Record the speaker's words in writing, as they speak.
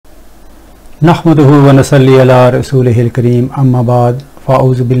नहमदुहु व नसल्ली अला रसूलिहिल करीम अम्मा बाद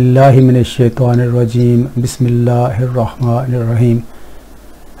फ़अऊज़ु बिल्लाहि मिनश शैतानिर रजीम बिस्मिल्लाहिर रहमानिर रहीम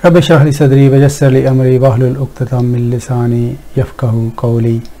रब्बि इश्रह ली सदरी व यस्सिर ली अमरी वहलुल उक़दतम मिन लिसानी यफ़क़हू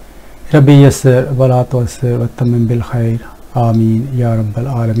क़ौली रब्बि यस्सिर व ला तुअस्सिर वतम्मिम बिल खैर आमीन या रब्बल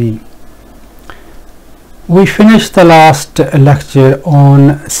आलमीन. We finished the last lecture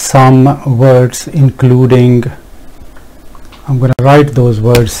on some words, including, I'm going to write those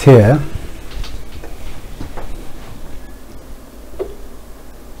words here.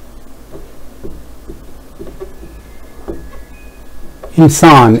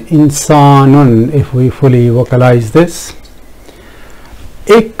 Insan, insanun, if we fully vocalize this.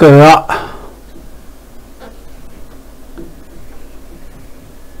 Ikra,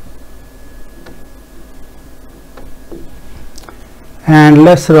 and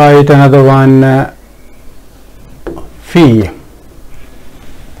let's write another one, fi.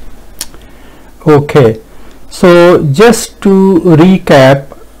 Okay, so just to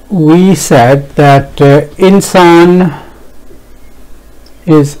recap, we said that insan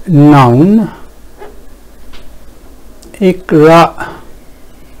is noun, ikra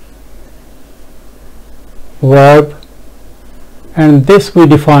verb, and this we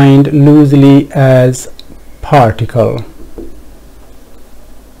defined loosely as particle.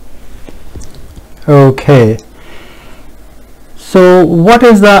 Okay, so what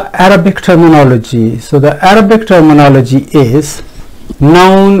is the Arabic terminology? So the Arabic terminology is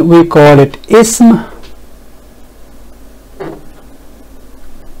noun, we call it ism,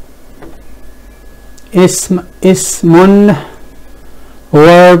 ismun,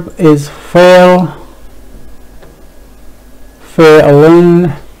 verb is fa'il,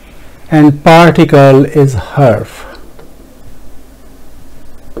 fa'ilun, and particle is harf,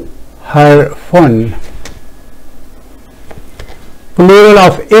 harfun. Plural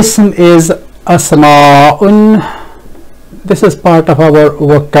of ism is asma'un. This is part of our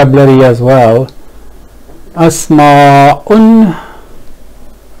vocabulary as well. Asma'un.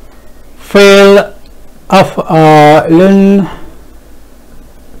 Fa'il, af'alun,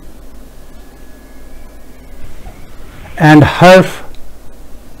 and harf,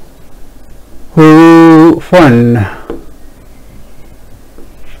 hurufun.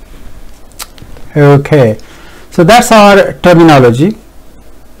 Okay, so that's our terminology.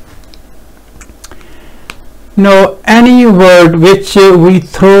 Now, any word which we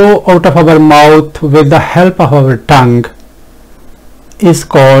throw out of our mouth with the help of our tongue is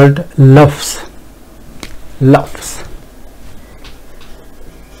called lafz. Lafz.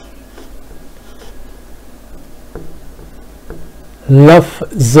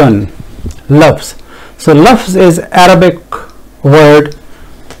 Lafzun. Lafz. So lafz is Arabic word,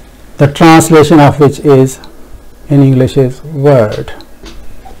 the translation of which is in English is word.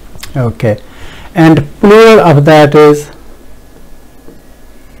 Okay, and plural of that is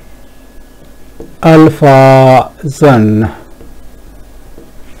alfazun.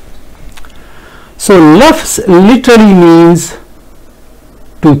 So lafz literally means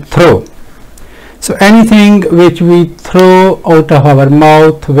to throw. So anything which we throw out of our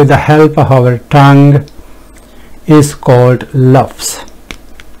mouth with the help of our tongue is called lafz.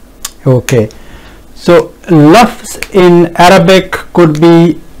 Okay, so lafz in Arabic could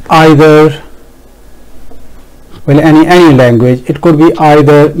be either, well, any language, it could be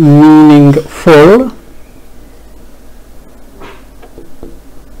either meaningful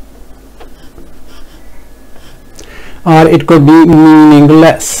or it could be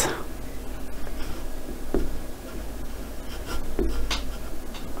meaningless.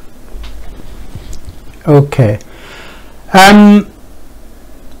 Okay,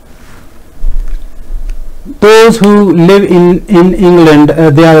 those who live in England,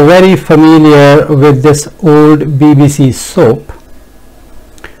 they are very familiar with this old BBC soap.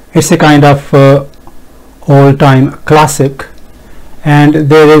 It's a kind of old-time classic, and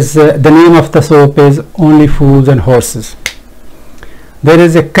there is the name of the soap is Only Fools and Horses. There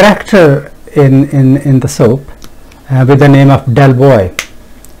is a character in the soap with the name of Del Boy,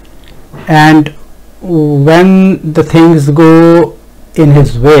 and when the things go in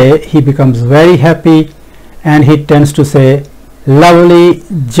his way, he becomes very happy and he tends to say lovely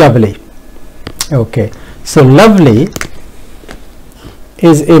jubbly. Okay, so lovely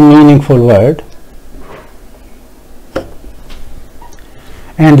is a meaningful word,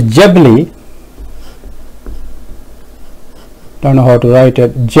 and jubbly, don't know how to write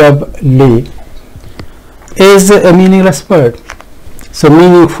it, jubbly, is a meaningless word. So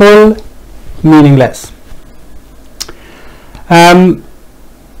meaningful, meaningless.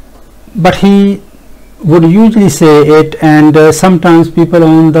 But he would usually say it, and sometimes people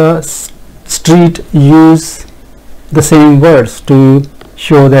on the street use the same words to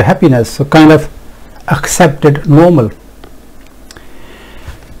show their happiness, so kind of accepted normal.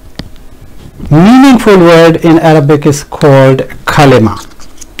 Meaningful word in Arabic is called kalima.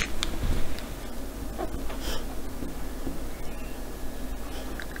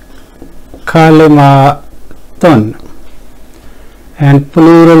 Kalimatun, and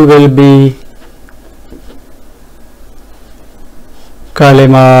plural will be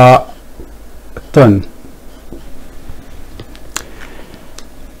kalimatun.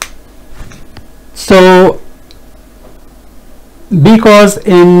 So because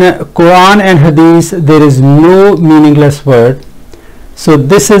in Quran and Hadith there is no meaningless word, so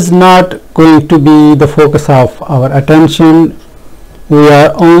this is not going to be the focus of our attention. We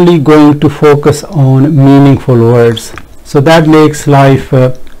are only going to focus on meaningful words, so that makes life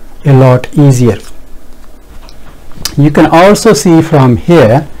a lot easier. You can also see from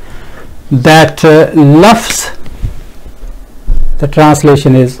here that lafz, the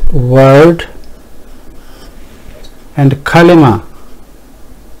translation is word, and kalima,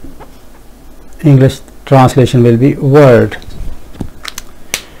 English translation will be word.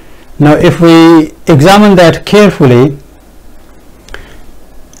 Now if we examine that carefully,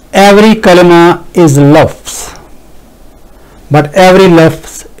 every kalima is lafz, but every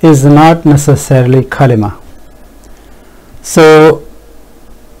lafz is not necessarily kalima. So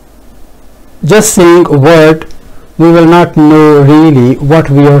just saying word, we will not know really what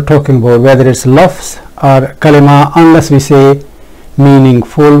we are talking about, whether it's lafz or kalima, unless we say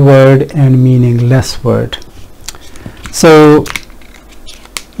meaningful word and meaningless word. So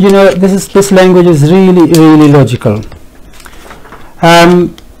this language is really logical.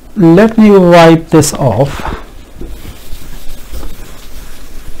 Let me wipe this off.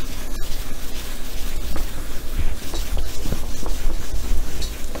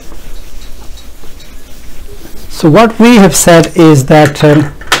 So what we have said is that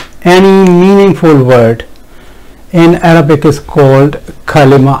any meaningful word in Arabic is called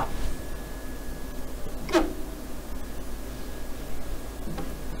kalima.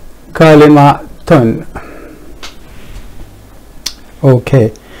 Kalimatun.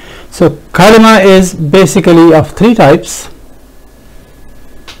 Okay, so kalima is basically of three types.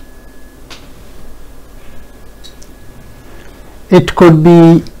 It could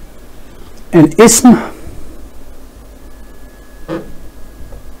be an ism,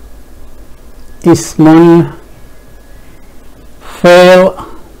 ismun, fail,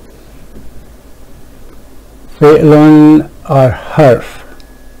 failun, or harf,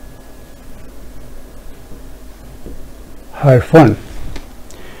 harfun.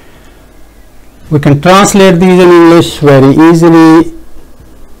 We can translate these in English very easily.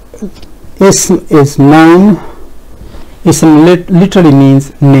 Ism is noun. Ism literally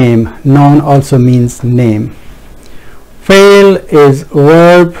means name. Noun also means name. Fail is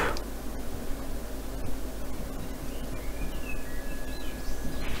verb.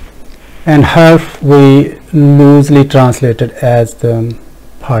 And harf we loosely translated as the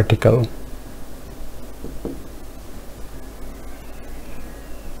particle.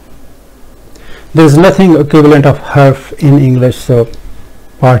 There is nothing equivalent of harf in English, so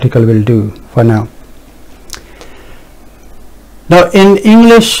particle will do for now. Now in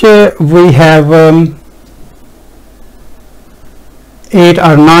English we have 8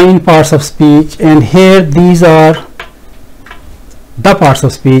 or 9 parts of speech, and here these are the parts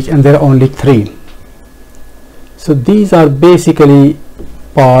of speech, and there are only 3. So these are basically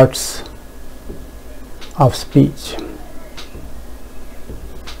parts of speech.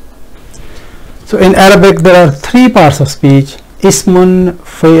 So in Arabic there are 3 parts of speech: ismun,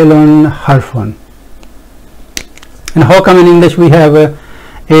 failun, harfun. And how come in English we have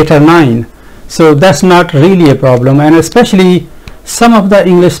 8 or 9? So that's not really a problem, and especially some of the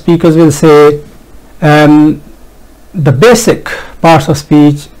English speakers will say the basic parts of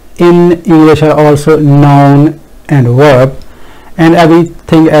speech in English are also noun and verb, and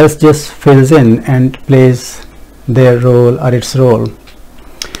everything else just fills in and plays their role or its role.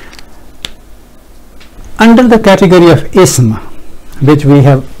 Under the category of ism, which we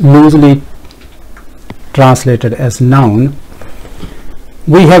have loosely translated as noun,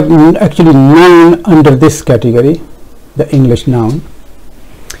 we have actually noun under this category, the English noun,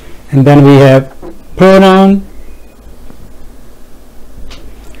 and then we have pronoun,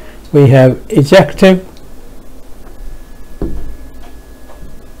 we have adjective,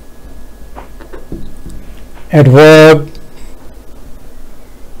 adverb,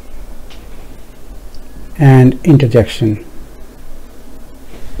 and interjection.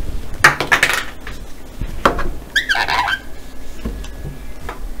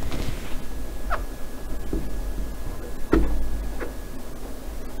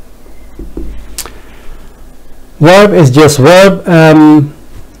 Verb is just verb.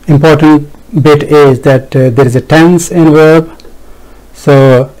 Important bit is that there is a tense in verb,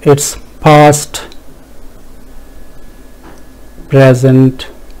 so it's past, present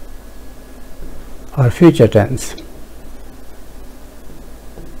or future tense.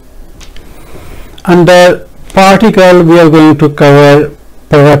 Under particle we are going to cover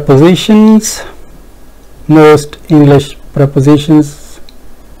prepositions. Most English prepositions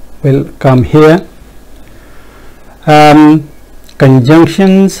will come here.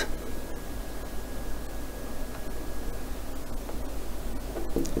 Conjunctions,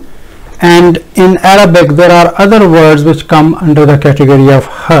 and in Arabic there are other words which come under the category of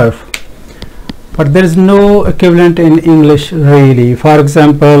harf, but there is no equivalent in English really. For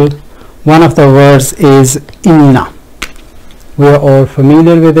example, one of the words is inna. We are all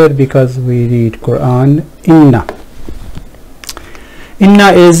familiar with it because we read Quran. Inna.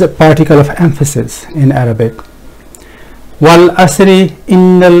 Inna is a particle of emphasis in Arabic. Wal asri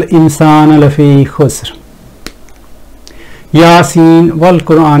innal insana lafi khusr. Yasin wal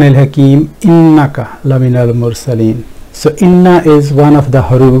Quran al Hakim innaka laminal mursaleen. So inna is one of the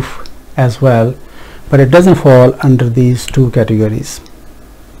haruf as well, but it doesn't fall under these two categories.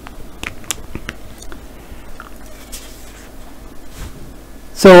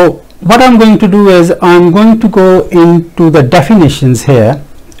 So what I'm going to do is I'm going to go into the definitions here,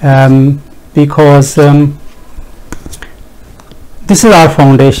 because this is our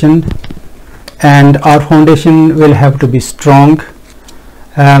foundation, and our foundation will have to be strong.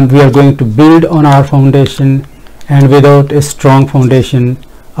 We are going to build on our foundation, and without a strong foundation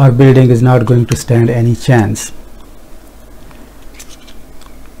our building is not going to stand any chance.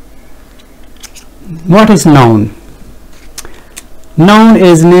 What is noun? Noun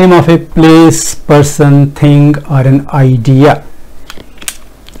is name of a place, person, thing or an idea.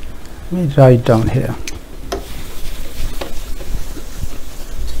 Let me write down here.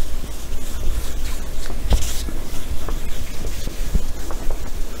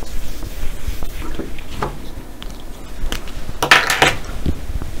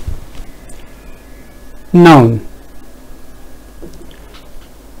 Noun,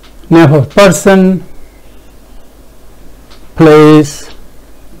 name of person, place,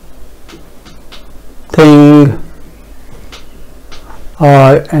 thing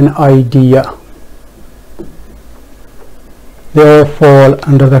or an idea. They all fall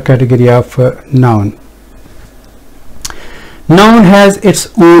under the category of noun. Noun has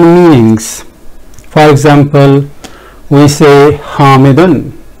its own meanings. For example, we say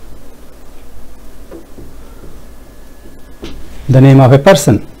Hamidun, the name of a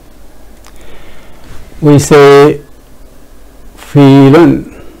person. We say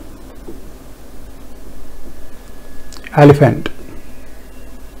Filun, elephant.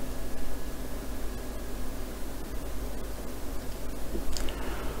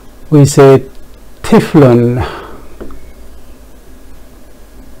 We say Tiflun,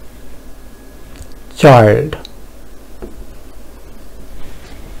 child.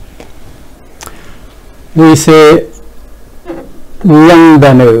 We say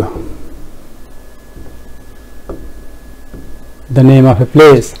Londonu, the name of a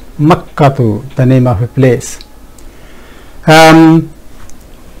place. Makkatu, the name of a place.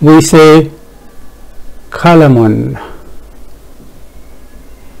 We say Kalamun,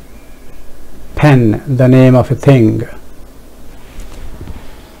 pen, the name of a thing.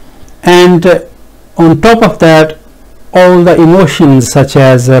 And on top of that, all the emotions such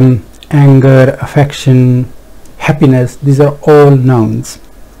as anger, affection, happiness, these are all nouns.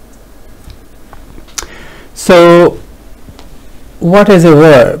 So what is a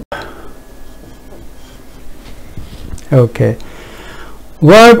verb? Okay,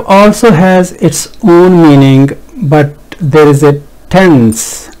 verb also has its own meaning, but there is a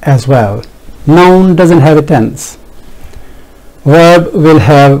tense as well. Noun doesn't have a tense. Verb will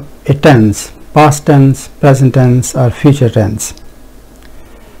have a tense, past tense, present tense or future tense.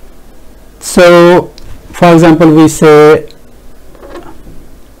 So for example, we say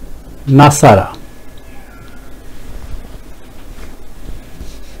Nasara,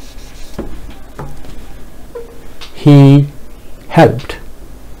 he helped,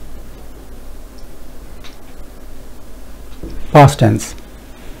 past tense.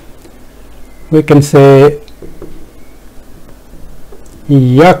 We can say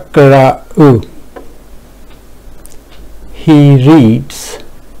Yakra'u, he reads,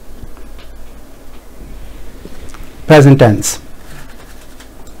 present tense.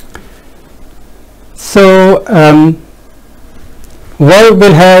 So verb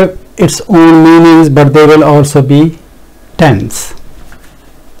will have its own meanings, but there will also be tense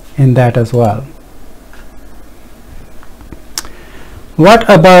in that as well. What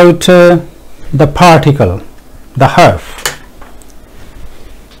about the particle, the harf?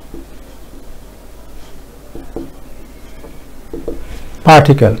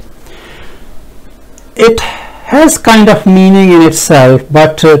 Particle. It has kind of meaning in itself,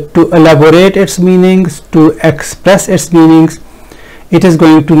 but to elaborate its meanings, to express its meanings, it is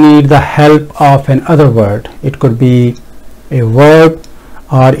going to need the help of another word. It could be a verb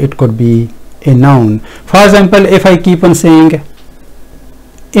or it could be a noun. For example, if I keep on saying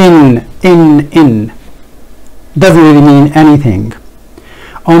in, doesn't really mean anything.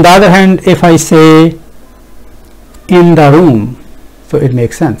 On the other hand, if I say in the room, so it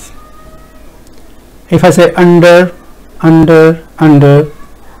makes sense. If I say under,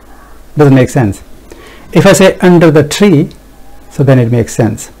 doesn't make sense. If I say under the tree, so then it makes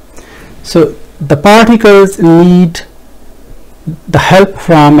sense. So the particles need the help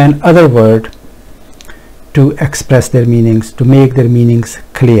from another word to express their meanings, to make their meanings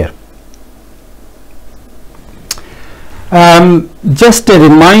clear. Just a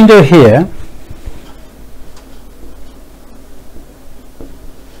reminder here,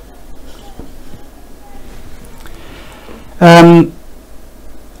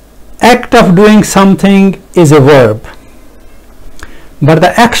 act of doing something is a verb, but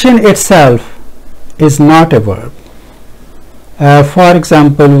the action itself is not a verb. For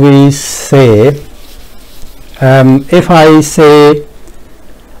example, we say, if I say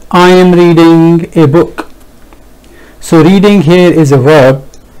I am reading a book, so reading here is a verb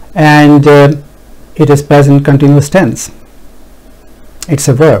and it is present continuous tense. It's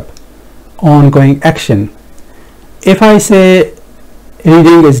a verb, ongoing action. If I say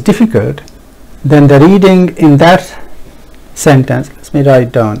reading is difficult, then the reading in that sentence, let me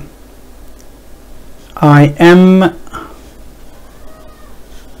write down, I am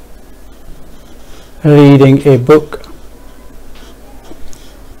reading a book.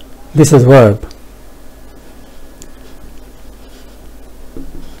 This is verb.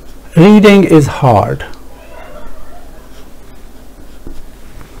 Reading is hard.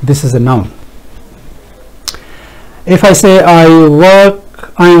 This is a noun. If I say I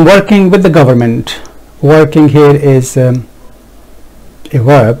am working with the government, working here is a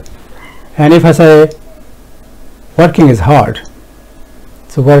verb, and if I say working is hard,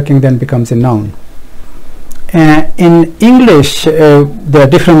 so working then becomes a noun. In English, there are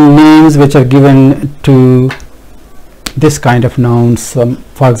different names which are given to this kind of nouns.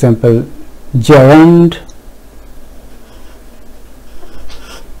 For example, gerund,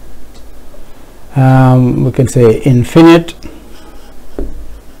 we can say infinite.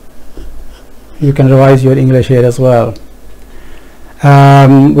 You can revise your English here as well.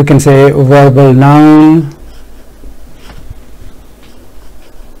 We can say verbal noun.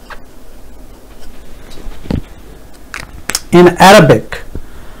 In Arabic,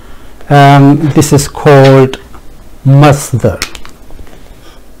 this is called masdar.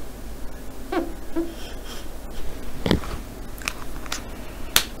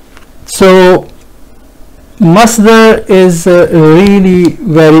 So masdar is a really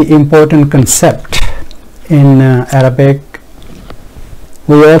very important concept in Arabic.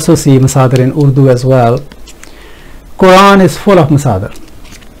 We also see masadar in Urdu as well. Quran is full of masadar,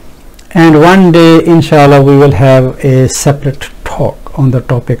 and one day inshallah we will have a separate talk on the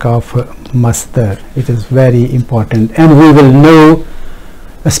topic of masdar. It is very important, and we will know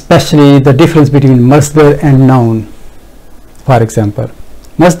especially the difference between masdar and noun. For example,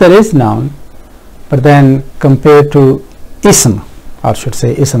 masdar is noun, but then compared to ism, or should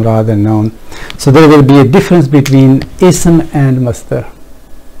say ism rather than noun, so there will be a difference between ism and masdar.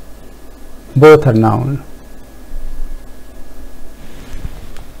 Both are noun.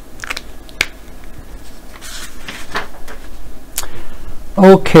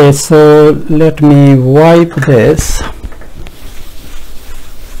 Okay, so let me wipe this.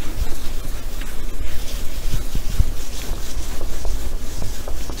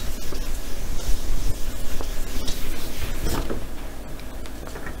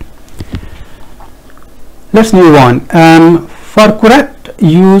 Let's move on. For correct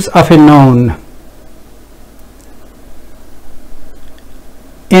use of a noun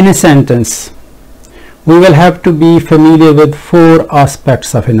in a sentence, we will have to be familiar with 4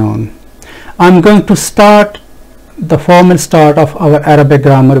 aspects of a noun. I'm going to start the formal start of our Arabic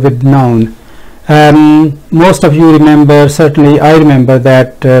grammar with noun. Most of you remember, certainly I remember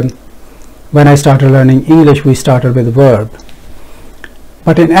that when I started learning English, we started with verb.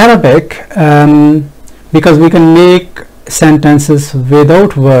 But in Arabic, because we can make sentences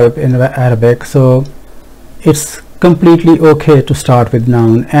without verb in Arabic, so it's completely okay to start with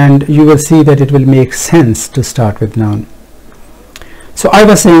noun, and you will see that it will make sense to start with noun. So I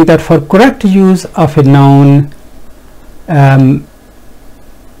was saying that for correct use of a noun in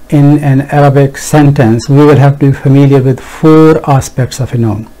an Arabic sentence, we will have to be familiar with 4 aspects of a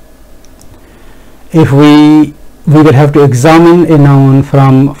noun. If we will have to examine a noun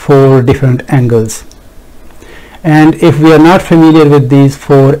from 4 different angles. And if we are not familiar with these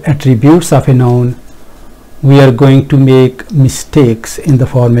 4 attributes of a noun, we are going to make mistakes in the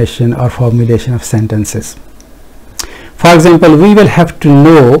formation or formulation of sentences. For example, we will have to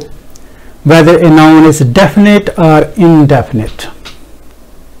know whether a noun is definite or indefinite.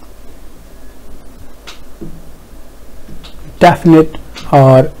 Definite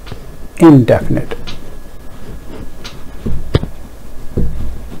or indefinite.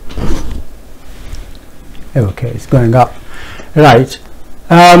 Okay, it's going up. Right.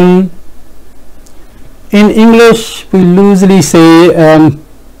 In English, we loosely say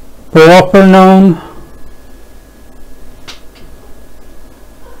proper noun,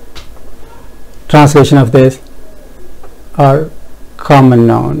 translation of this, or common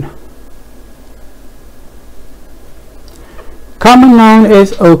noun. Common noun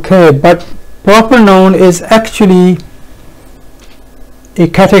is okay, but proper noun is actually a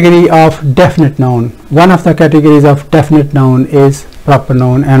category of definite noun. One of the categories of definite noun is proper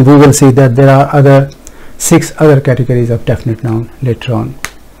noun, and we will see that there are 6 other categories of definite noun later on.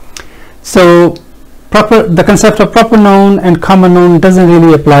 So the concept of proper noun and common noun doesn't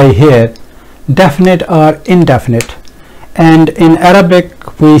really apply here, definite or indefinite. And in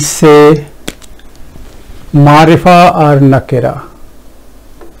Arabic we say marifa or nakira.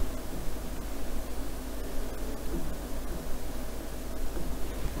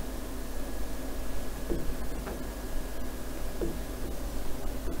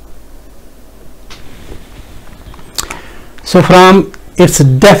 So from its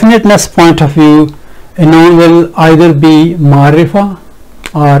definiteness point of view, a noun will either be marifa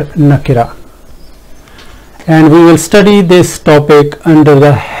or nakira. And we will study this topic under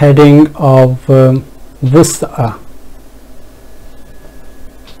the heading of wus'a.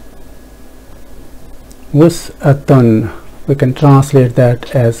 Wus'atun. We can translate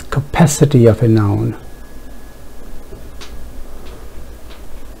that as capacity of a noun.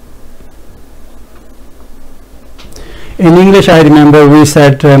 In English, I remember we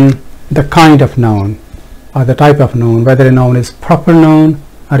said the kind of noun or the type of noun, whether a noun is proper noun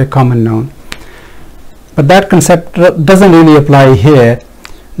or a common noun. But that concept doesn't really apply here.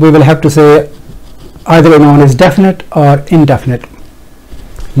 We will have to say either a noun is definite or indefinite,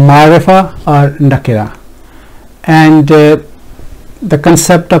 marifa or nakira. And the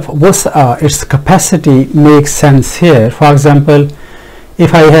concept of wus'a, its capacity, makes sense here. For example,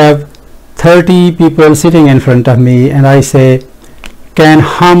 if I have 30 people sitting in front of me and I say, can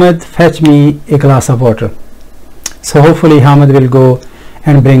Hamid fetch me a glass of water? So hopefully Hamid will go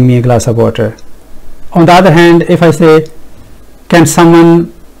and bring me a glass of water. On the other hand, if I say, can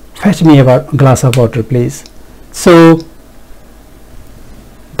someone fetch me a glass of water please? So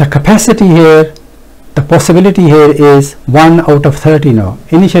the capacity here, the possibility here is 1 out of 30 now.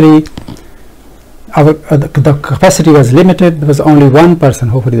 Initially the capacity was limited. There was only one person,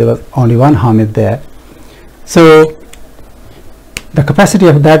 hopefully there was only one Hamid there. So the capacity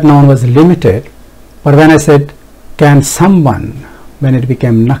of that noun was limited. But when I said can someone, when it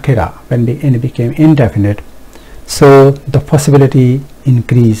became nakira, when it became indefinite, so the possibility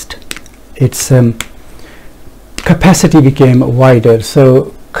increased. Its capacity became wider.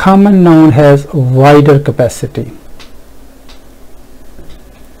 So common noun has wider capacity.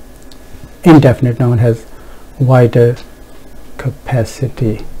 Indefinite noun has wider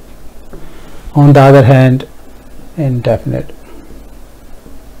capacity. On the other hand, indefinite.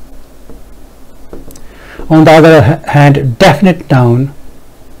 On the other hand, definite noun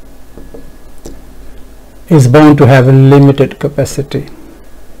is bound to have a limited capacity.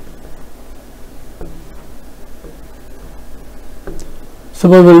 So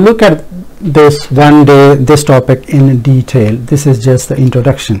we will look at this one day, this topic in detail. This is just the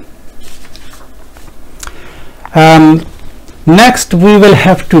introduction. Next, we will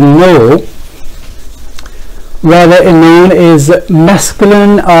have to know whether a noun is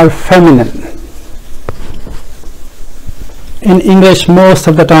masculine or feminine. In English, most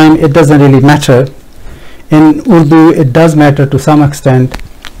of the time it doesn't really matter. In Urdu, it does matter to some extent.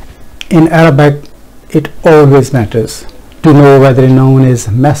 In Arabic, it always matters to know whether a noun is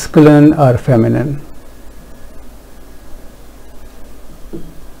masculine or feminine.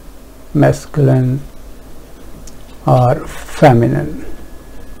 Masculine or feminine.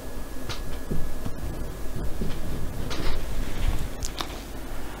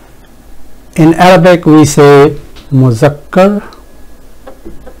 In Arabic we say muzakkar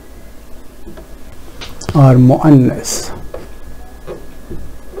or muannas.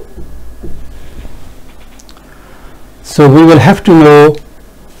 So we will have to know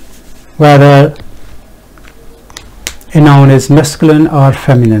whether a noun is masculine or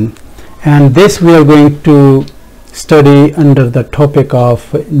feminine, and this we are going to study under the topic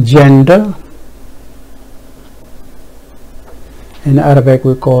of gender. In Arabic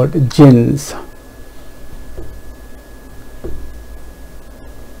we call it jins.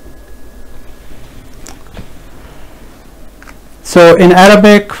 So in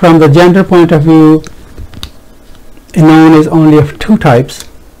Arabic, from the gender point of view, a noun is only of two types,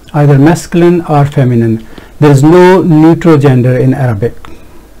 either masculine or feminine. There is no neutral gender in Arabic.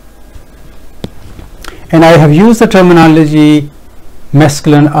 And I have used the terminology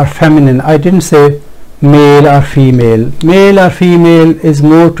masculine or feminine. I didn't say male or female. Male or female is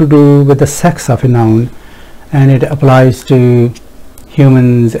more to do with the sex of a noun, and it applies to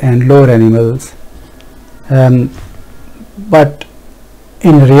humans and lower animals. But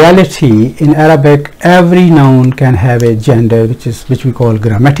in reality, in Arabic, every noun can have a gender, which we call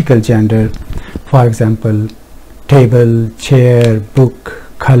grammatical gender. For example, table, chair, book,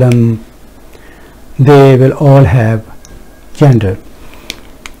 qalam, they will all have gender.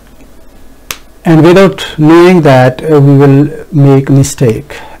 And without knowing that, we will make a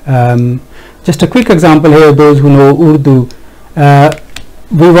mistake. Just a quick example here, those who know Urdu,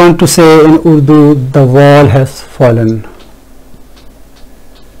 we want to say in Urdu, the wall has fallen.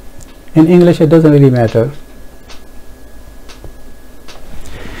 In English it doesn't really matter.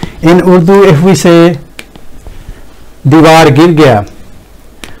 In Urdu, if we say diwar gir gaya,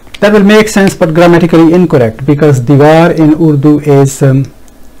 that will make sense but grammatically incorrect, because diwar in Urdu is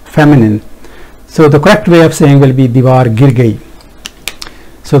feminine. So the correct way of saying will be diwar gir gayi.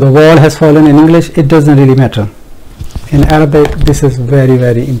 So the wall has fallen. In English it doesn't really matter. In Arabic this is very,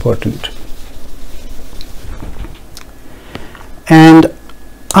 very important. And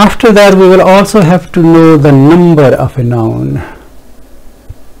after that we will also have to know the number of a noun.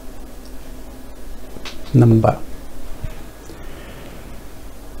 Number.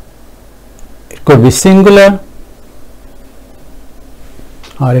 It could be singular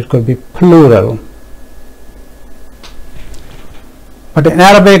or it could be plural. But in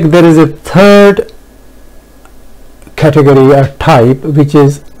Arabic there is a third category or type, which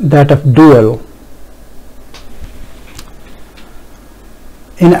is that of dual.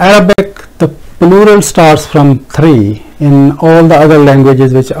 In Arabic the plural starts from 3. In all the other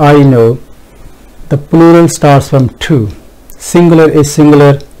languages which I know, the plural starts from 2. Singular is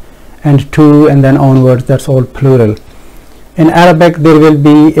singular, and 2 and then onwards, that's all plural. In Arabic there will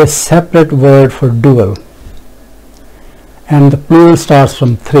be a separate word for dual, and the plural starts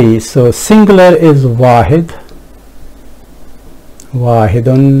from 3. So singular is wahid,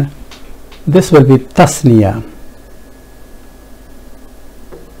 wahidun. This will be tasniya.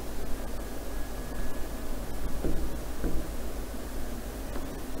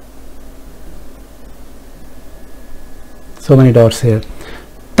 So many dots here.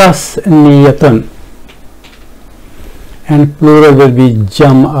 Tasniyatun. And plural will be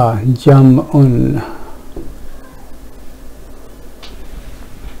jam'a, jam'un.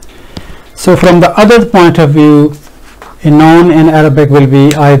 So from the other point of view, a noun in Arabic will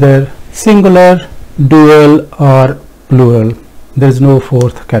be either singular, dual or plural. There is no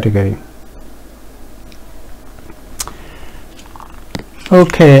fourth category.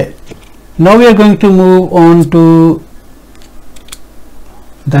 Okay, now we are going to move on to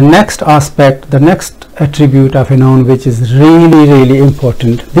the next aspect, the next attribute of a noun, which is really, really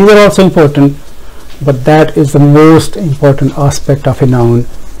important. These are also important, but that is the most important aspect of a noun,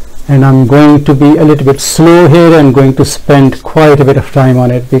 and I'm going to be a little bit slow here and going to spend quite a bit of time on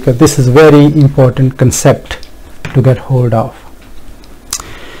it, because this is very important concept to get hold of.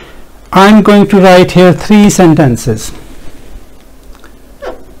 I'm going to write here 3 sentences.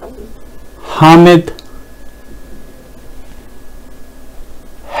 Hamid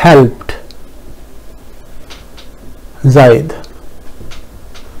helped Zaid.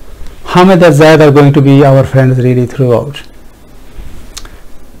 Hamid and Zaid are going to be our friends really throughout.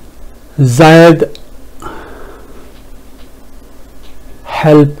 Zaid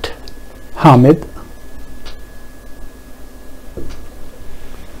helped Hamid.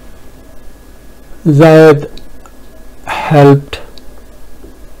 Zaid helped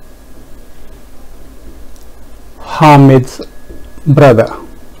Hamid's brother.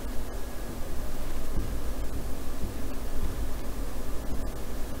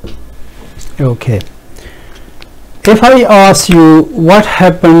 Okay, if I ask you what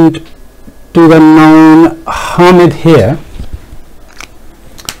happened to the noun Hamid here,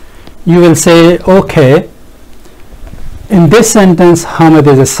 you will say, okay, in this sentence Hamid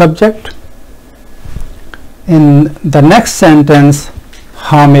is a subject, in the next sentence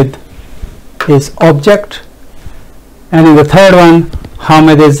Hamid is object, and in the third one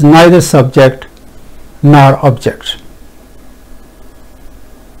Hamid is neither subject nor object.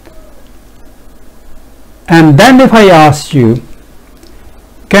 And then if I ask you,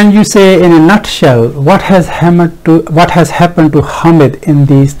 can you say in a nutshell what has happened to Hamid in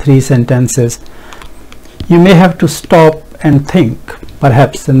these three sentences? You may have to stop and think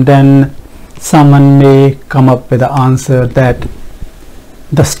perhaps, and then someone may come up with the answer that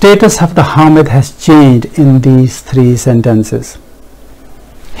the status of the Hamid has changed in these three sentences.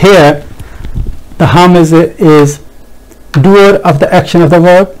 Here the Hamid is doer of the action of the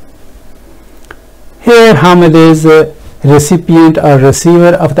verb. Here Hamid is a recipient or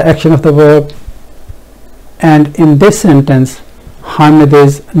receiver of the action of the verb, and in this sentence Hamid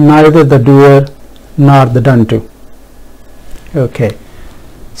is neither the doer nor the done to. Okay,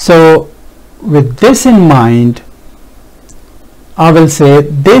 so with this in mind, I will say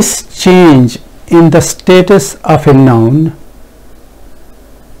this change in the status of a noun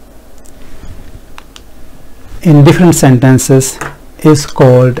in different sentences is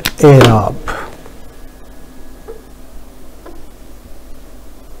called Iraab.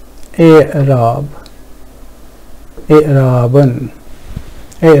 Iraab, Iraabun,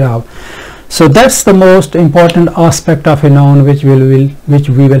 Iraab. So that's the most important aspect of a noun which we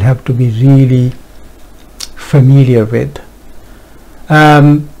will have to be really familiar with.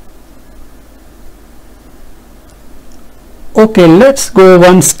 Okay, let's go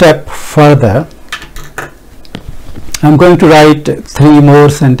one step further. I'm going to write three more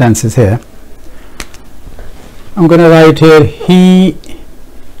sentences here. I'm going to write here, he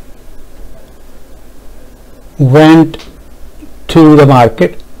went to the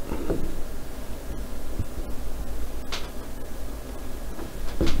market.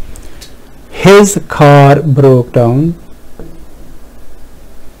 His car broke down.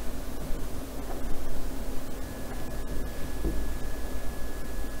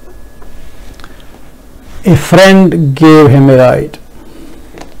 A friend gave him a ride.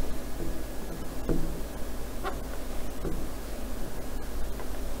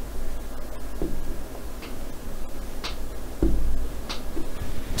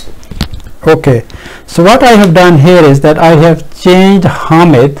 Okay, so what I have done here is that I have changed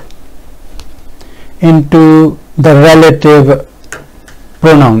Hamid into the relative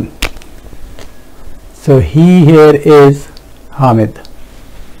pronoun. So he here is Hamid.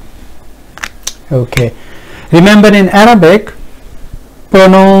 Okay, remember in Arabic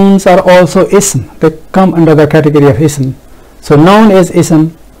pronouns are also ism, they come under the category of ism. So noun is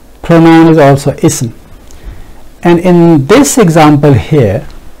ism, pronoun is also ism, and in this example here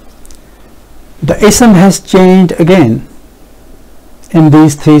the ism has changed again in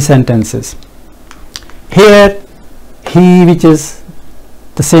these three sentences. Here he, which is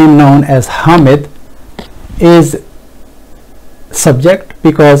the same noun as Hamid, is subject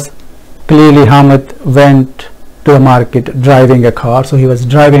because clearly Hamid went to the market driving a car, so he was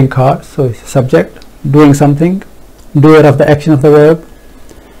driving car, so he's subject, doing something, doer of the action of the verb.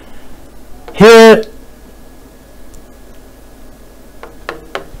 Here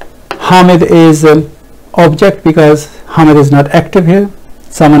Hamid is object because Hamid is not active here,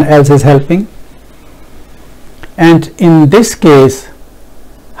 someone else is helping, and in this case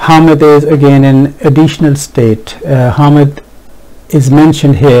Hamid is again an additional state. Hamid is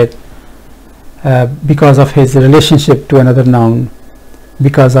mentioned here because of his relationship to another noun,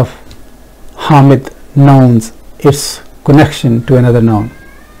 because of Hamid nouns, its connection to another noun.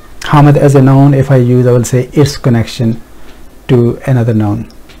 Hamid as a noun, if I use, I will say its connection to another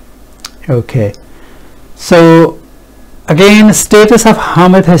noun. Okay, so again status of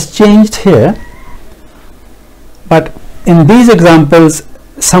Hamid has changed here, but in these examples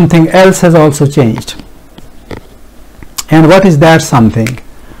something else has also changed. And what is that something?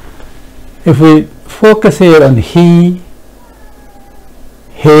 If we focus here on he,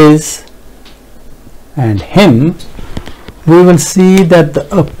 his and him, we will see that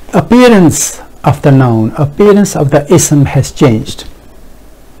the appearance of the noun, appearance of the ism has changed.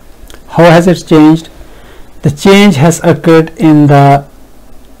 How has it changed? The change has occurred in the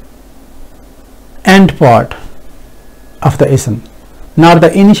end part of the ism, not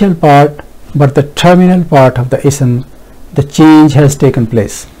the initial part but the terminal part of the ism. The change has taken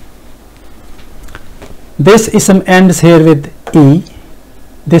place. This ism ends here with E,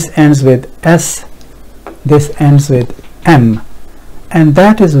 this ends with S, this ends with M, and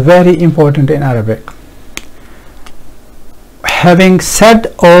that is very important in Arabic. having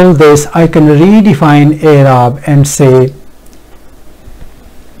said all this, I can redefine Iraab and say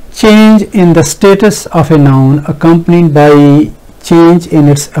change in the status of a noun accompanied by change in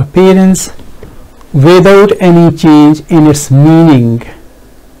its appearance without any change in its meaning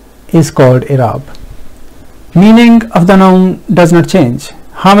is called Iraab. Meaning of the noun does not change.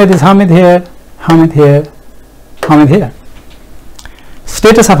 Hamid is Hamid here, Hamid here, Hamid here.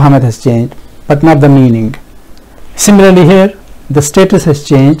 Status of Hamid has changed, but not the meaning. Similarly here, the status has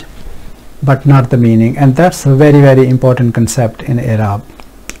changed, but not the meaning, and that's a very, very important concept in Iraab.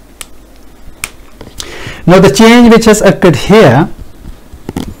 Now the change which has occurred here,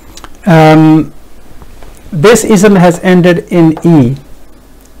 this ism has ended in E.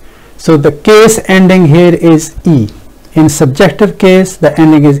 So the case ending here is E. In subjective case, the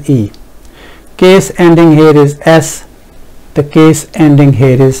ending is E. Case ending here is S. The case ending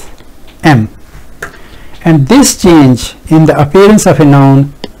here is M. And this change in the appearance of a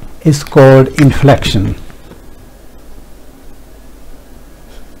noun is called inflection.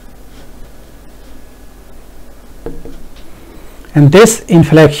 And this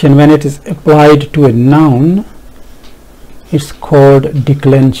inflection, when it is applied to a noun, is called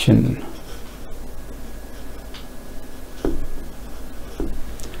declension.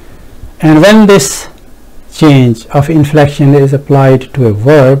 And when this change of inflection is applied to a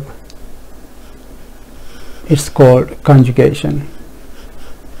verb, it's called conjugation.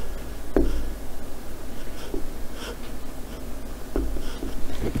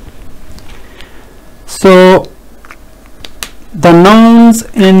 So the nouns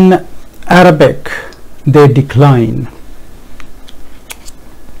in Arabic, they decline.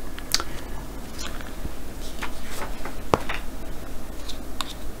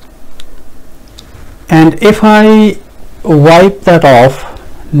 And if I wipe that off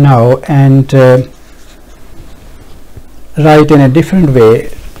now and write in a different way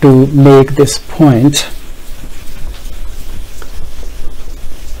to make this point,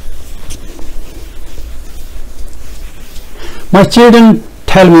 my children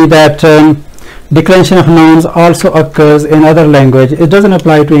tell me that declension of nouns also occurs in other language. It doesn't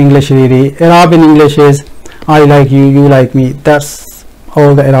apply to English really. Iraab in English is I like you, you like me. That's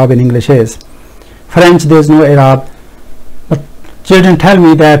all the Iraab in English is. French, there is no Iraab. But children tell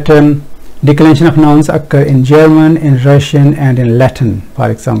me that declension of nouns occur in German, in Russian, and in Latin, for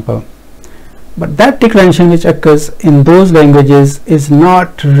example. But that declension which occurs in those languages is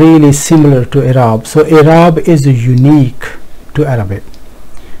not really similar to Iraab. So Iraab is unique to Arabic.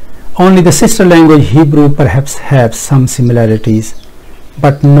 Only the sister language Hebrew perhaps have some similarities,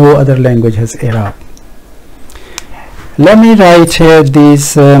 but no other language has Iraab. Let me write here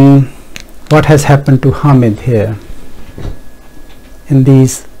these what has happened to Hamid here in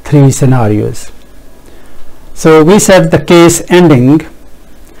these three scenarios. So we said the case ending.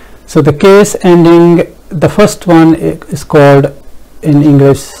 So the case ending, the first one is called in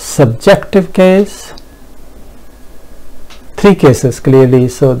English subjective case. Three cases clearly.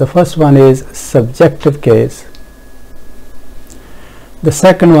 So the first one is subjective case. The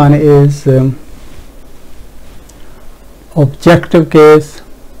second one is objective case.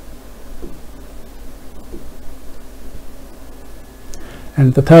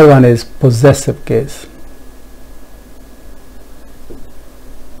 And the third one is possessive case.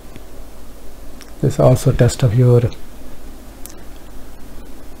 This is also a test of your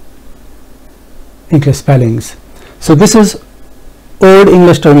English spellings. So this is old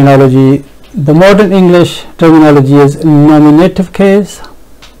English terminology. The modern English terminology is nominative case,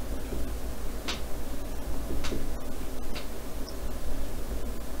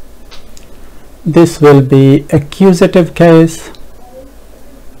 this will be accusative case,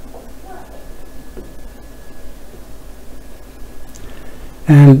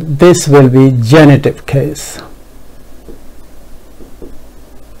 and this will be genitive case.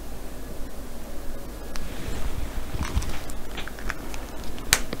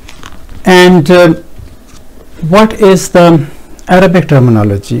 And what is the Arabic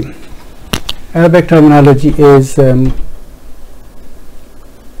terminology? Arabic terminology is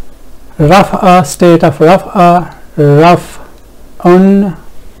raf'a, state of raf'a, raf'un,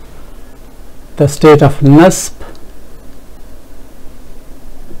 the state of nasb,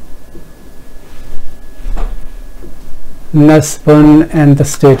 nasbun, and the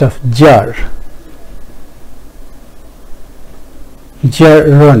state of jar,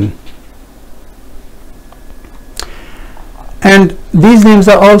 jarun. And these names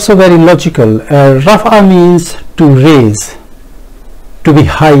are also very logical. Raf'a means to raise, to be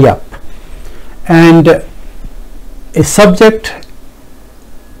high up, and a subject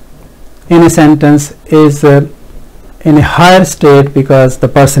in a sentence is in a higher state because the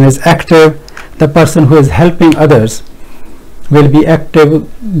person is active. The person who is helping others will be active,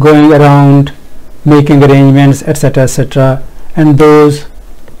 going around, making arrangements, etc., etc. And those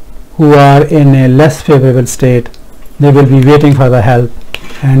who are in a less favorable state, they will be waiting for the help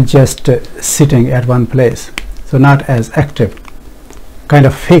and just sitting at one place, so not as active, kind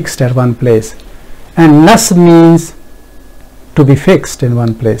of fixed at one place. And nas means to be fixed in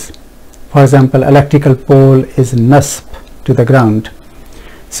one place. For example, electrical pole is nasb to the ground.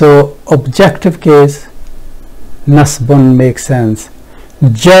 So objective case, nasbun makes sense.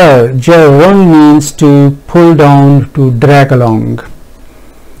 Jarun means to pull down, to drag along.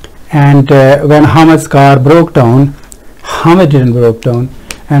 And when Hamid's car broke down, Hamid didn't broke down,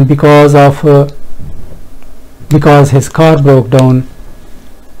 and because his car broke down,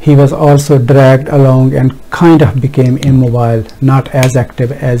 he was also dragged along and kind of became immobile, not as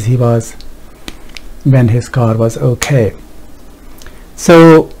active as he was when his car was okay.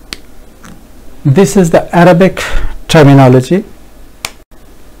 So this is the Arabic terminology.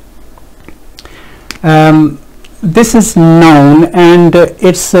 This is noun, and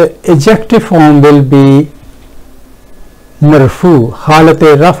its adjective form will be marfu.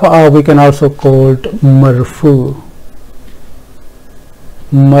 Halate rafa'a we can also call it marfu.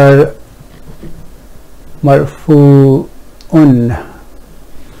 Marfu'un.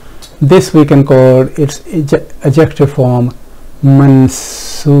 This we can call its adjective form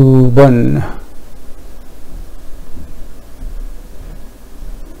mansubun.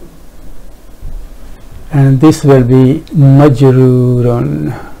 And this will be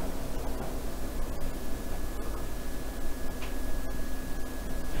majrurun.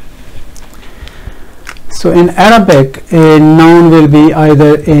 So in Arabic, a noun will be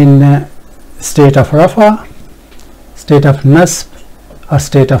either in state of rafa, state of nasb, or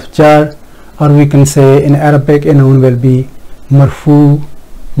state of jar, or we can say in Arabic a noun will be marfu,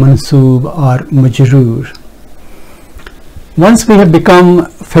 mansub, or majroor. Once we have become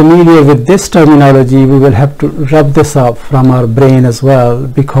familiar with this terminology, we will have to rub this up from our brain as well,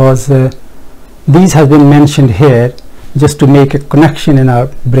 because these have been mentioned here just to make a connection in our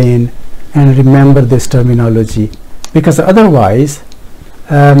brain and remember this terminology, because otherwise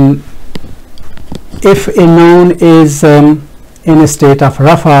if a noun is in a state of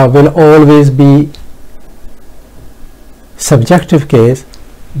rafa, will always be subjective case,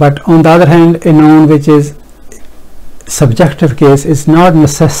 but on the other hand a noun which is subjective case is not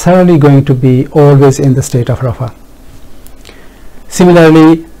necessarily going to be always in the state of rafa.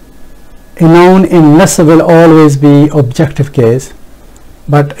 Similarly, a noun in nasb will always be objective case,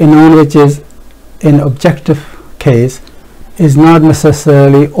 but a noun which is in objective case is not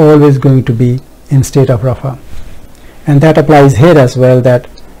necessarily always going to be in state of rafa. And that applies here as well, that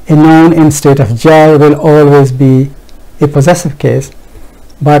a noun in state of jar will always be a possessive case,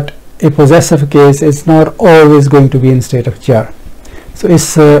 but a possessive case is not always going to be in state of jar. So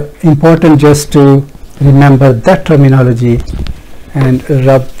it's important just to remember that terminology and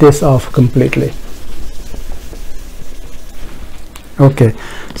rub this off completely. Okay,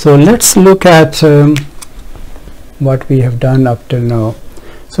 so let's look at what we have done up till now.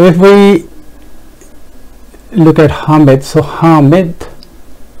 So if we look at Hamid, so Hamid,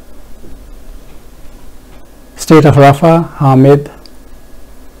 state of rafa, Hamid,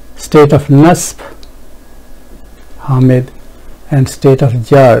 state of nasb, Hamid, and state of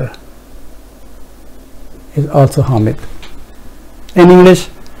jar is also Hamid. In English,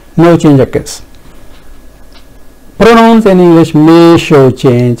 no change occurs. Pronouns in English may show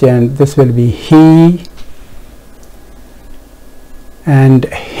change, and this will be he and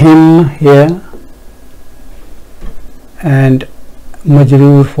him here, and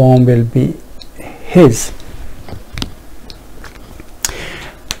majroor form will be his.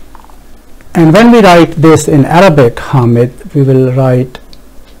 And when we write this in Arabic, Hamid, we will write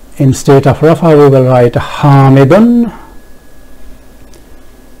in state of rafa, we will write Hamidun.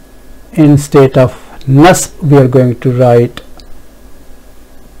 In state of nasb, we are going to write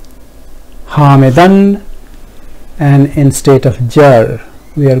Hamidan, and in state of jar,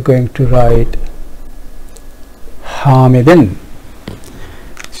 we are going to write Hamidin.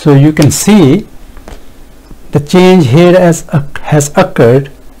 So you can see the change here has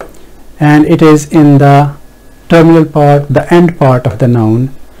occurred, and it is in the terminal part, the end part of the noun,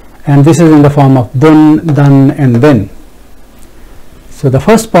 and this is in the form of dun, dan, and din. So the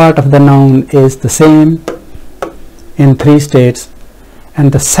first part of the noun is the same in three states,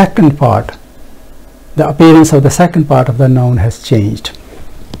 and the second part, the appearance of the second part of the noun has changed.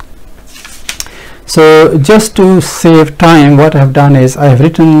 So just to save time, what I have done is I have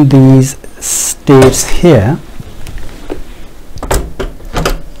written these states here,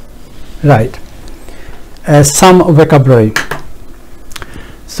 Right. Some vocabulary.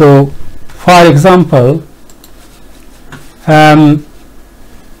 So for example,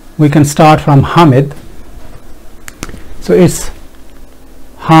 we can start from Hamid. So it's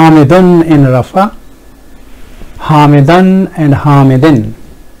Hamidun in Rafa, Hamidan and Hamidin.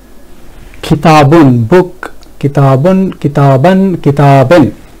 Kitabun, book, kitabun, kitaban,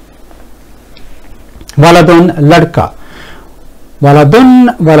 kitabin. Waladun, ladka.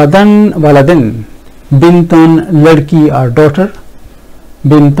 Waladun, waladan, waladin. Bintun, ladki or daughter.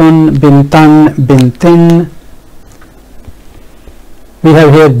 Bintun, bintan, bintin. We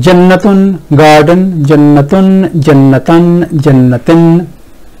have here Jannatun, garden, Jannatun, Jannatan, Jannatin.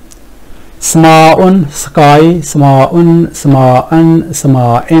 Sma'un, sky, Sma'un, Sma'an,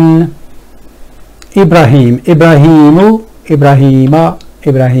 Sma'in. Ibrahim, Ibrahimu, Ibrahima,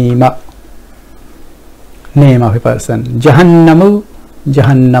 Ibrahima. Name of a person. Jahannamu,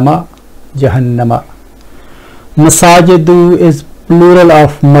 Jahannama, Jahannama. Masajidu is plural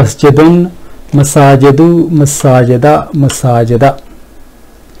of masjidun, masajidu, masajida, masajida.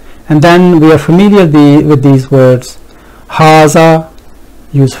 And then we are familiar with these words. Haza,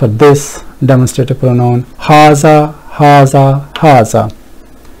 used for this, demonstrative pronoun. Haza, haza, haza.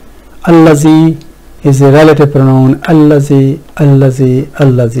 Allazi is a relative pronoun. Allazi, allazi,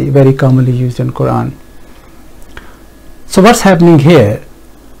 allazi, very commonly used in Quran. So what's happening here?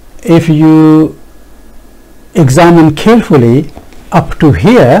 If you examine carefully up to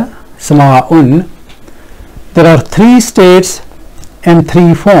here, Sama'un, there are 3 states and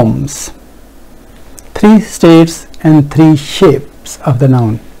 3 forms. 3 states and 3 shapes of the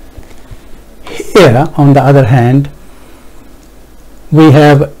noun. Here, on the other hand, we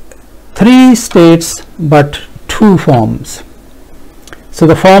have 3 states but 2 forms. So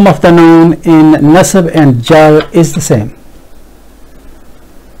the form of the noun in nasab and jar is the same.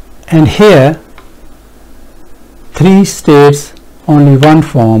 And here 3 states, only 1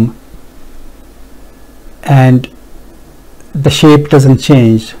 form, and the shape doesn't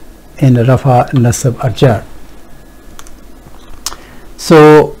change in Rafa, Nasab or Jar.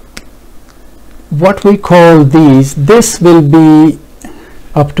 So what we call these, this will be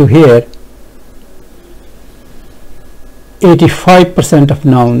up to here 85% of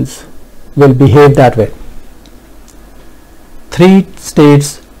nouns will behave that way. 3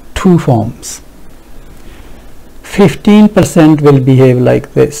 states, 2 forms. 15% will behave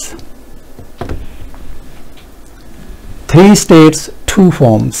like this. 3 states, 2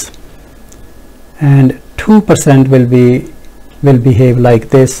 forms, and 2% will behave like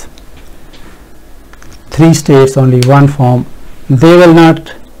this. 3 states, only 1 form. They will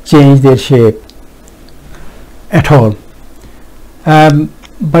not change their shape at all.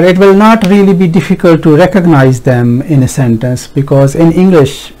 But it will not really be difficult to recognize them in a sentence, because in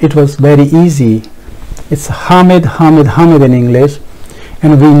English it was very easy. It's Hamid, Hamid, Hamid in English,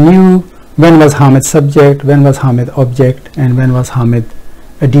 and we knew when was Hamid subject, when was Hamid object, and when was Hamid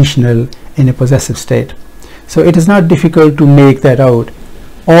additional in a possessive state. So it is not difficult to make that out.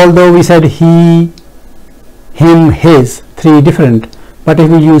 Although we said he, him, his, 3 different, but if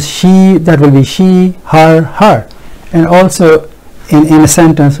we use she, that will be she, her, her. And also in a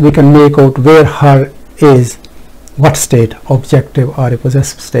sentence we can make out where her is, what state, objective or a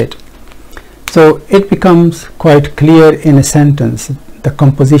possessive state. So it becomes quite clear in a sentence, the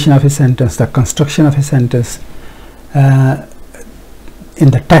composition of a sentence, the construction of a sentence. In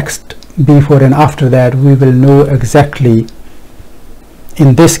the text before and after that, we will know exactly,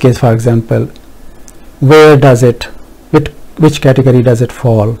 in this case for example, where does it, which category does it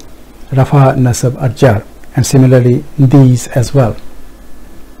fall, Rafa, Nasab or Jar, and similarly these as well.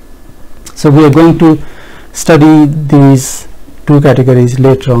 So we are going to study these 2 categories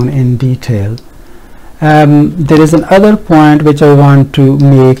later on in detail. There is another point which I want to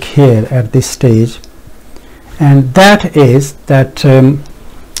make here at this stage, and that is that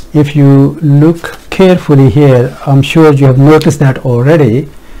if you look carefully here, I'm sure you have noticed that already,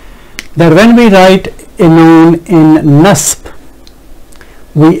 that when we write a noun in nasb,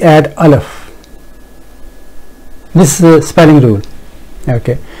 we add alif. This is a spelling rule.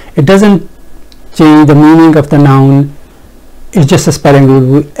 Okay, it doesn't change the meaning of the noun, it's just a spelling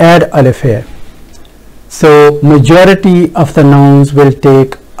rule. We add alif here. So majority of the nouns will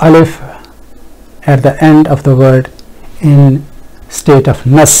take alif at the end of the word in state of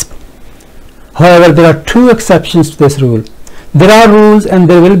nasb. However, there are 2 exceptions to this rule. There are rules and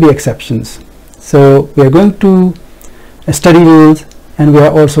there will be exceptions. So we are going to study rules, and we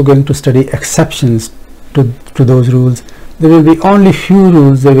are also going to study exceptions to those rules. There will be only few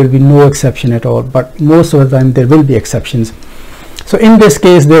rules, there will be no exception at all, but most of the time there will be exceptions. So in this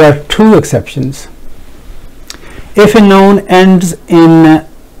case there are two exceptions. If a noun ends in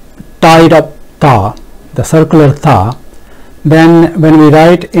tied up ta, the circular ta, then when we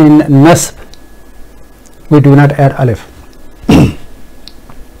write in nasb we do not add alif.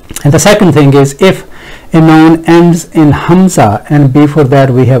 And the second thing is, if a noun ends in hamza and before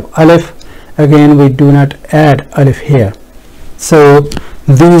that we have alif, again we do not add alif here. So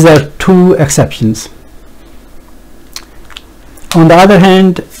these are two exceptions. On the other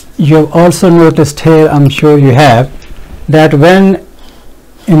hand, you have also noticed here, I'm sure you have, that when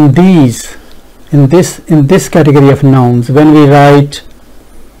in this category of nouns, when we write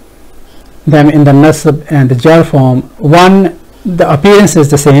them in the nasb and the jar form, one, the appearance is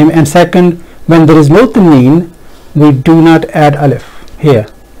the same, and second, when there is no tanween, we do not add alif here.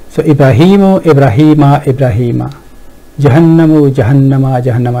 So Ibrahimu, Ibrahima, Ibrahima, Jahannamu, Jahannama,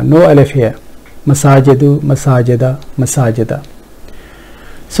 Jahannama, no alif here. Masajidu, Masajida, Masajida.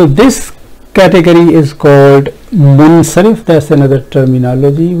 So this category is called munsarif. That's another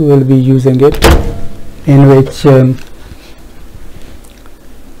terminology, we will be using it, in which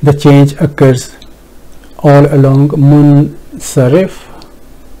the change occurs all along. Munsarif,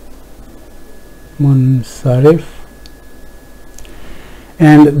 munsarif.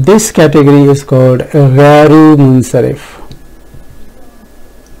 And this category is called Gharu Munsarif.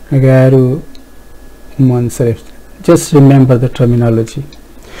 Gharu Munsarif. Just remember the terminology.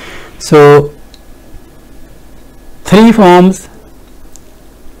 So 3 forms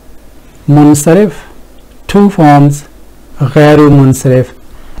Munsarif, 2 forms Gharu Munsarif,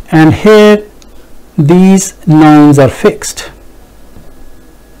 and here these nouns are fixed.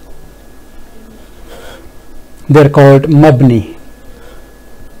 They are called mabni.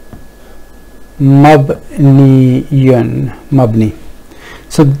 Mabniyun, mabni.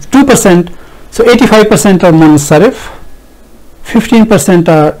 So 2%, so 85% are munsarif, 15%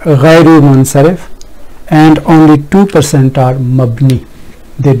 are ghairu munsarif, and only 2% are mabni.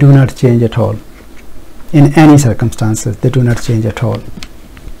 They do not change at all. In any circumstances, they do not change at all.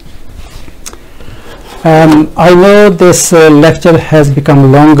 I know this lecture has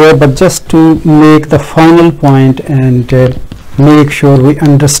become longer, but just to make the final point and make sure we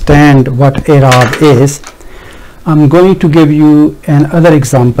understand what Iraab is, I'm going to give you another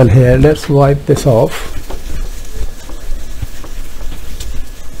example here. Let's wipe this off.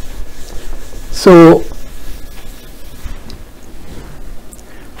 So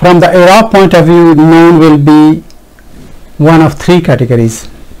from the Iraab point of view, noun will be one of 3 categories: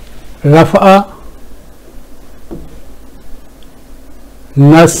 Rafa,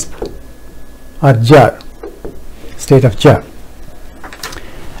 Nasb, or Jar, state of Jar.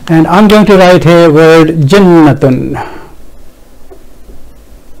 And I'm going to write here word Jannatun.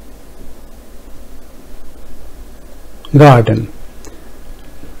 Garden.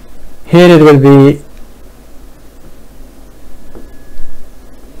 Here it will be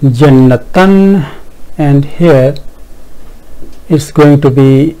Jannatan, and here it's going to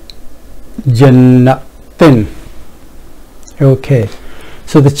be Jannatin. Okay,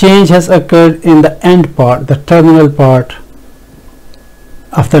 so the change has occurred in the end part, the terminal part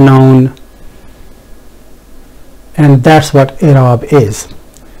of the noun, and that's what Iraab is.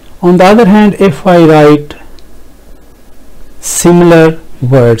 On the other hand, if I write similar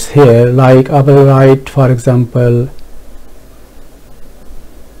words here, like I will write, for example,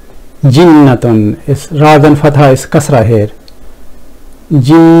 Jinnatun, is rather than fatha is kasra here,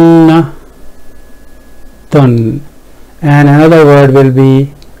 Jinnatun, and another word will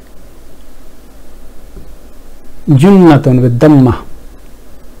be Junnatun with Dhamma.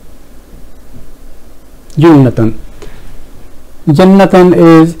 Junnatun. Jannatun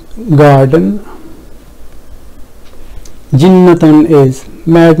is garden. Jinnatun is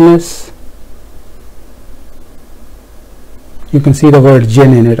madness. You can see the word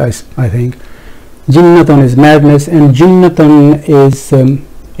jinn in it, I think. Jinnatun is madness, and Junnatun is a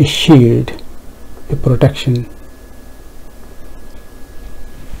shield, a protection.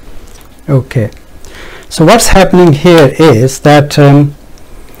 Okay, so what's happening here is that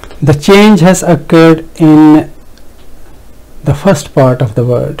the change has occurred in the first part of the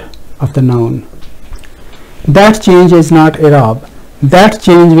word, of the noun. That change is not Iraab. That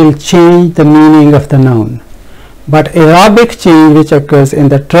change will change the meaning of the noun. But Arabic change which occurs in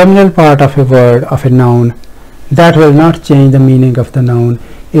the terminal part of a word, of a noun, that will not change the meaning of the noun.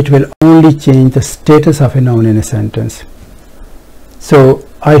 It will only change the status of a noun in a sentence. So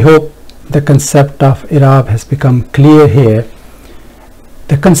I hope the concept of Iraab has become clear here.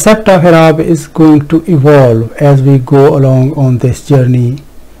 The concept of Iraab is going to evolve as we go along on this journey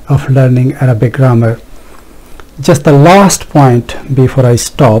of learning Arabic grammar. just the last point before I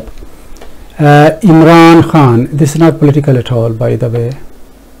stop. Imran Khan, this is not political at all, by the way.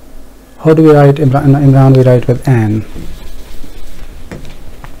 How do we write Imran? Imran we write with N.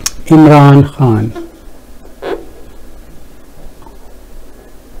 Imran Khan.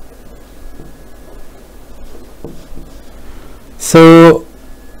 So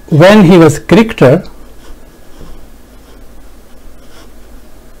when he was cricketer,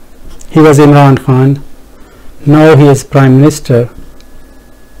 he was Imran Khan. Now he is Prime Minister.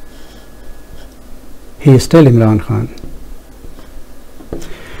 He is still Imran Khan.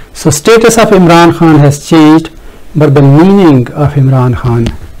 So status of Imran Khan has changed, but the meaning of Imran Khan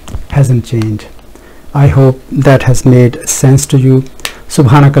hasn't changed. I hope that has made sense to you.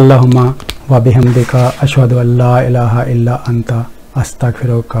 Subhanakallahumma wa bihamdika ashhadu an la ilaha illa anta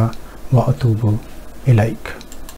astaghfiruka wa atubu ilaik.